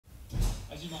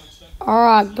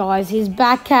Alright, guys, he's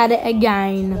back at it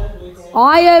again.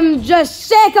 I am just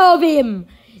sick of him.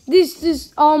 This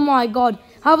is, oh my god.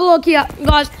 Have a look here,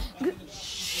 guys.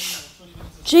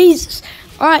 Jesus.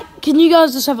 Alright, can you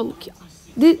guys just have a look here?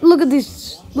 Look at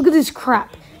this. Look at this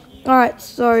crap. Alright,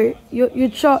 so your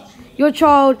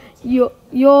child, you're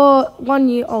 1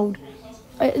 year old.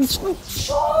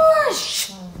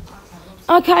 Shush!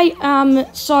 Okay,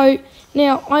 so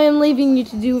now I am leaving you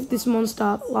to deal with this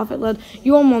monster. Laugh out loud.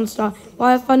 You're a monster.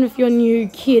 I have fun with your new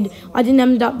kid. I didn't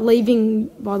end up leaving,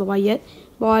 by the way, yet.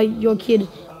 By your kid.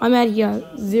 I'm out here,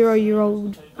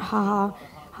 0-year-old. Haha.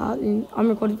 I'm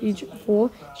recording for you 4.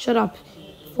 Shut up.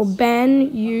 For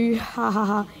ban you.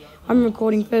 Haha. I'm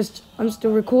recording first. I'm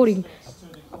still recording.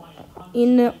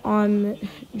 I'm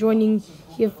joining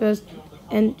here first,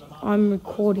 and I'm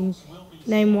recording.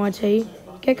 Name YT.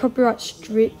 Get copyright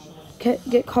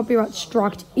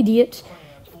striked, idiot.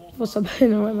 For sub.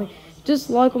 No, just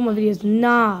like all my videos.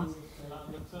 Nah.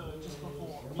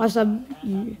 I sub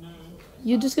you.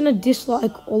 You're just gonna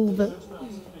dislike all of it.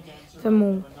 Them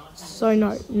all. So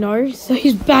no. So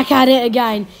he's back at it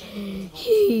again.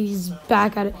 He's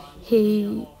back at it.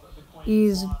 He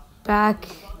is back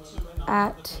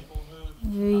at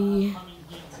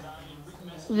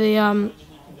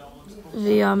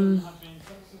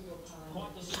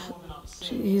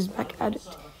he's back at it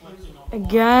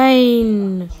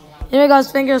again. Anyway,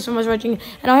 guys, thank you so much for watching,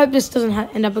 and I hope this doesn't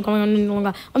end up going on any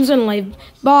longer. I'm just gonna leave.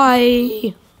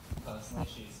 Bye.